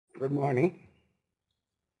Good morning.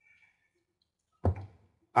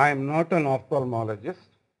 I am not an ophthalmologist.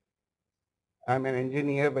 I am an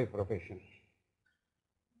engineer by profession.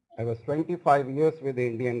 I was 25 years with the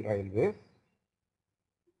Indian Railways,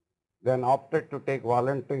 then opted to take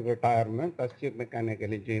voluntary retirement as Chief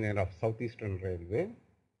Mechanical Engineer of Southeastern Railway.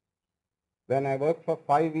 Then I worked for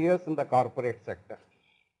 5 years in the corporate sector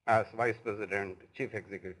as Vice President, Chief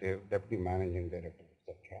Executive, Deputy Managing Director,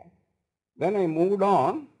 etc. Then I moved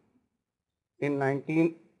on in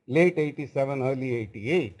late 87, early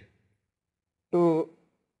 88 to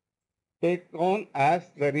take on as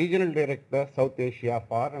the Regional Director South Asia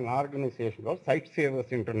for an organization called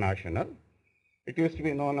Sightsavers International. It used to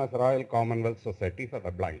be known as Royal Commonwealth Society for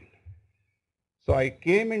the Blind. So I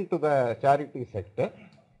came into the charity sector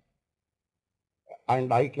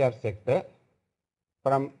and eye care sector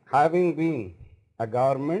from having been a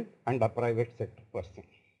government and a private sector person.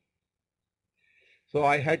 So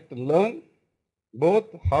I had to learn both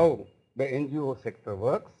how the NGO sector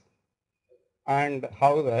works and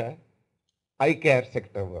how the eye care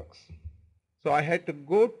sector works. So I had to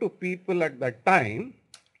go to people at that time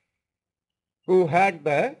who had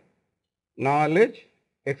the knowledge,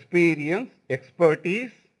 experience,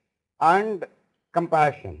 expertise, and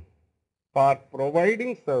compassion for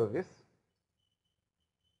providing service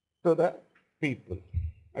to the people.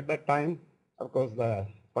 At that time, of course, the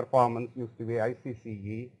performance used to be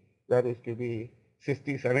ICCE. There used to be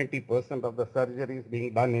 60–70% of the surgeries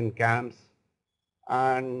being done in camps.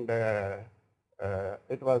 And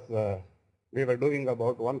it was, we were doing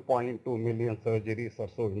about 1.2 million surgeries or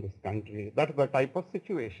so in this country. That's the type of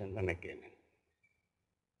situation when I came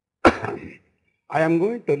in. I am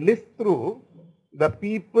going to list through the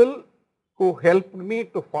people who helped me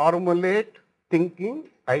to formulate thinking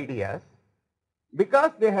ideas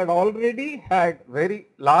because they had already had very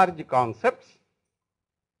large concepts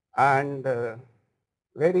and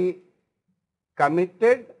very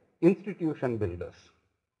committed institution builders.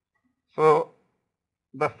 So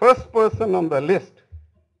the first person on the list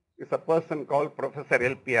is a person called Professor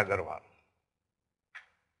L.P. Agarwal.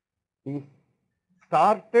 He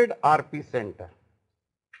started RP Center,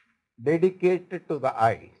 dedicated to the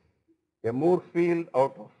eye, a Moorfield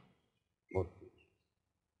out of Moorfield.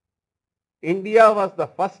 India was the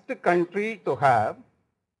first country to have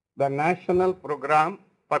the National Program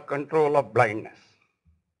for Control of Blindness.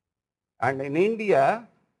 And in India,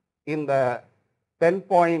 in the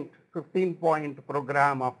 10-point, 15-point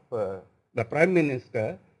program of the Prime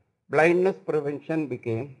Minister, blindness prevention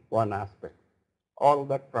became one aspect. All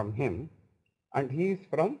that from him. And he is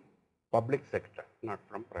from public sector, not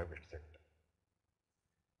from private sector.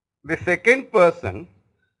 The second person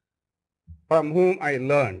from whom I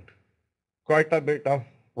learned quite a bit of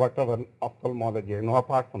whatever ophthalmology I know,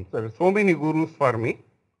 apart from so many gurus for me,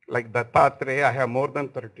 like Dattatreya, I have more than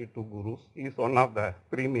 32 gurus. He is one of the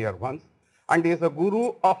premier ones. And he is a guru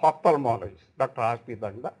of ophthalmology, Dr. R.P.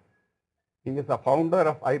 Danda. He is a founder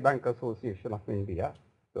of Eye Bank Association of India,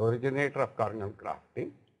 the originator of corneal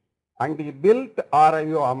grafting. And he built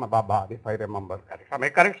RIO Ahmedabad, if I remember correct. Am I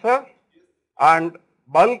correct, sir? And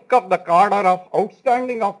bulk of the cadre of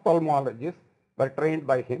outstanding ophthalmologists were trained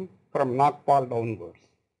by him from Nagpal downwards.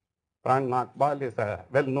 Pran Nagpal is a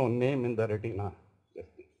well-known name in the retina.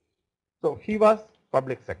 So he was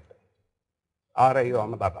public sector, RIO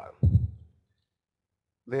Ahmedabad.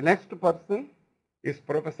 The next person is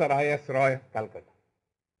Professor I.S. Roy of Calcutta.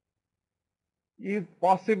 He is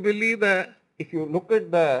possibly the, if you look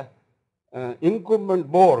at the incumbent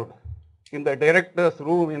board in the director's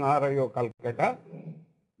room in RIO Calcutta,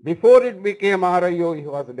 before it became RIO, he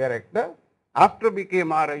was a director. After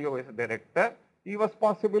became RIO as a director, he was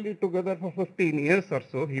possibly together for 15 years or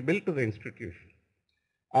so. He built the institution.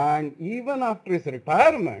 And even after his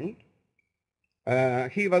retirement,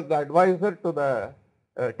 he was the advisor to the,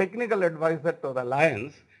 technical advisor to the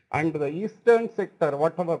Lions, and the eastern sector,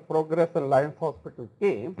 whatever progress in Lions Hospital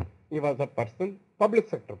came, he was a person, public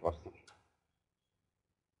sector person.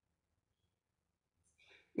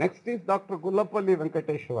 Next is Dr. Gullapalli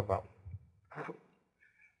Venkateshwar Rao.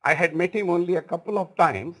 I had met him only a couple of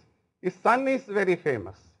times. His son is very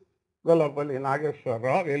famous. Gullapalli Nageshwar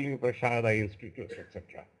Rao, L.V. Prasada Institute,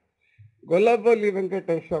 etc. Gullapalli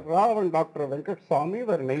Venkateshwar Rao and Dr. Venkat Swami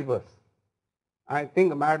were neighbors. I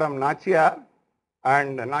think Madam Nachia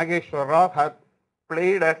and Nageshwar Rao had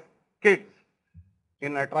played as kids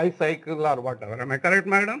in a tricycle or whatever. Am I correct,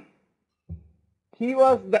 madam? He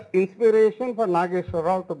was the inspiration for Nageshwar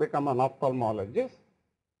Rao to become an ophthalmologist.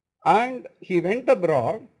 And he went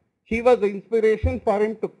abroad. He was the inspiration for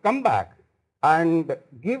him to come back and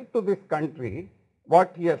give to this country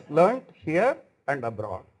what he has learnt here and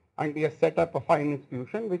abroad. and he has set up a fine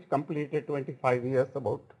institution which completed 25 years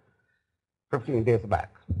about 15 days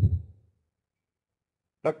back.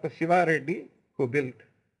 Dr. Shiva Reddy, who built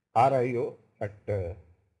RIO at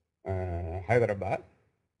Hyderabad,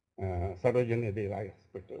 Sarojini Devi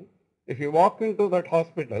Hospital. If you walk into that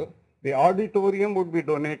hospital, the auditorium would be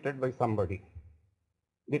donated by somebody.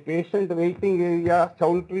 The patient waiting area,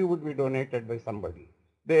 chowdhury would be donated by somebody.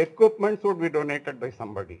 The equipments would be donated by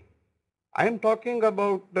somebody. I am talking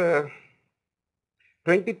about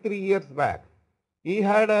 23 years back. He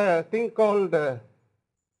had a thing called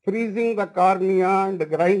freezing the cornea and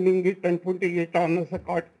grinding it and putting it on as a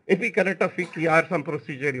epikeratophobia or some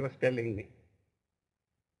procedure he was telling me.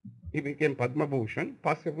 He became Padma Bhushan,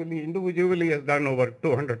 possibly individually has done over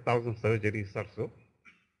 200,000 surgeries or so.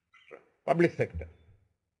 Public sector.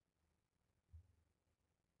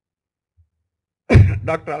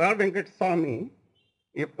 Dr. Aravind Swami,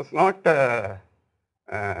 he was not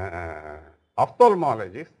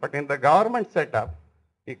ophthalmologist, but in the government setup,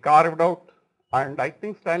 he carved out, and I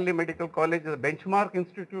think Stanley Medical College is a benchmark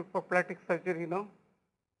institute for plastic surgery now,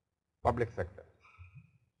 public sector.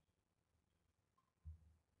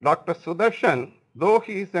 Dr. Sudarshan, though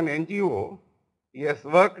he is an NGO, he has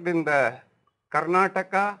worked in the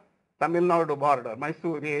Karnataka, Tamil Nadu border,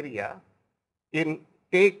 Mysore area, in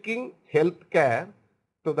taking health care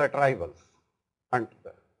to the tribals and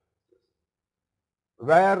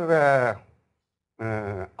where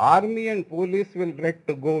army and police will dread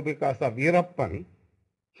to go because of Veerappan,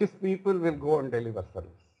 his people will go and deliver service.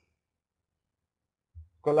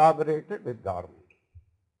 Collaborated with government.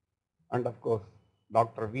 And of course,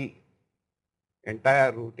 Dr. V,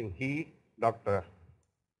 entire routing, he, Dr.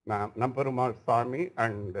 Namperumal Swami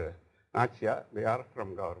and Nachya, they are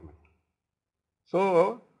from government.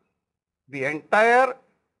 So, the entire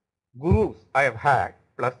gurus I have had,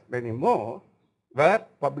 plus many more, were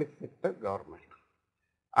public sector government.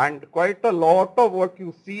 And quite a lot of what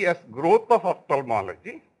you see as growth of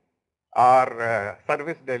ophthalmology or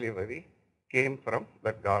service delivery came from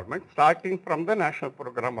the government, starting from the National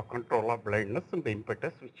Program of Control of Blindness and the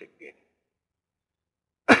impetus which it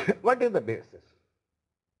gave. What is the basis?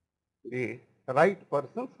 The right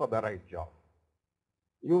persons for the right job.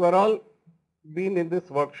 You were all been in this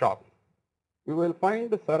workshop. You will find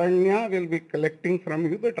Saranya will be collecting from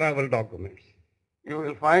you the travel documents. You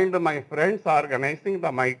will find my friends organizing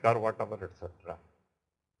the mic or whatever, etc.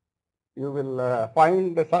 You will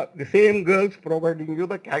find the same girls providing you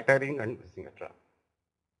the catering and etc.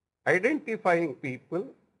 Identifying people,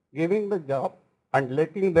 giving the job and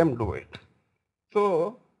letting them do it.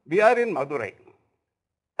 So, we are in Madurai.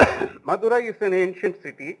 Madurai is an ancient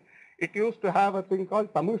city. It used to have a thing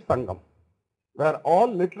called Tamil Sangam, where all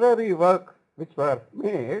literary work which were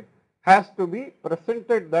made has to be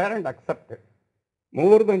presented there and accepted.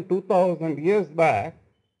 More than 2000 years back,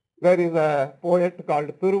 there is a poet called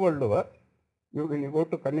Thiruvalluvar. When you go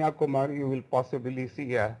to Kanyakumari, you will possibly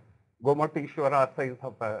see a Gomatishwara size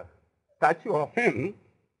of a statue of him.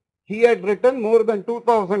 He had written more than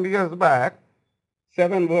 2000 years back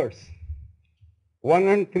 7 words,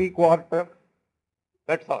 1 3/4,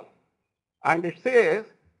 that's all. And it says,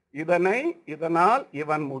 Idanai, Idanal,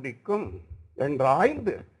 Ivan Mudikum,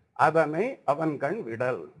 Endraind, Adanai, Avankan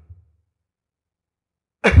Vidal.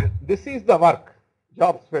 This is the work,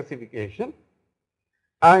 job specification,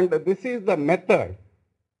 and this is the method,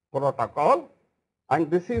 protocol, and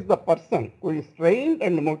this is the person who is trained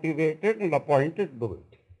and motivated and appointed to do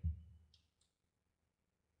it.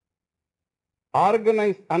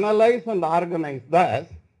 Organize, analyze and organize that,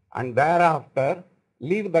 and thereafter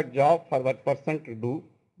leave that job for that person to do.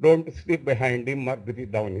 Don't slip behind him or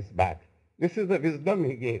breathe down his back. This is the wisdom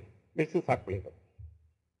he gave, which is applicable.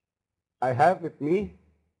 I have with me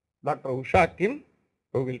Dr. Usha Kim,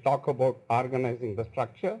 who will talk about organizing the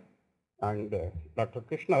structure, and Dr.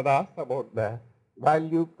 Krishna Das about the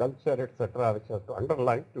value, culture, etc., which are to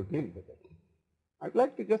underline to deal with it. I'd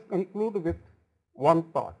like to just conclude with one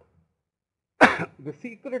thought. The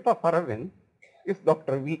secret of Aravind is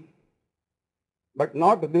Dr. V, but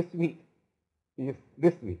not this V, is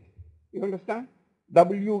this V. You understand?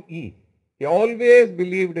 W-E. He always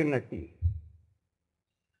believed in a team.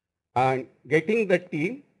 And getting the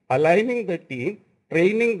team, aligning the team,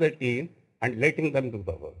 training the team, and letting them do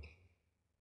the work.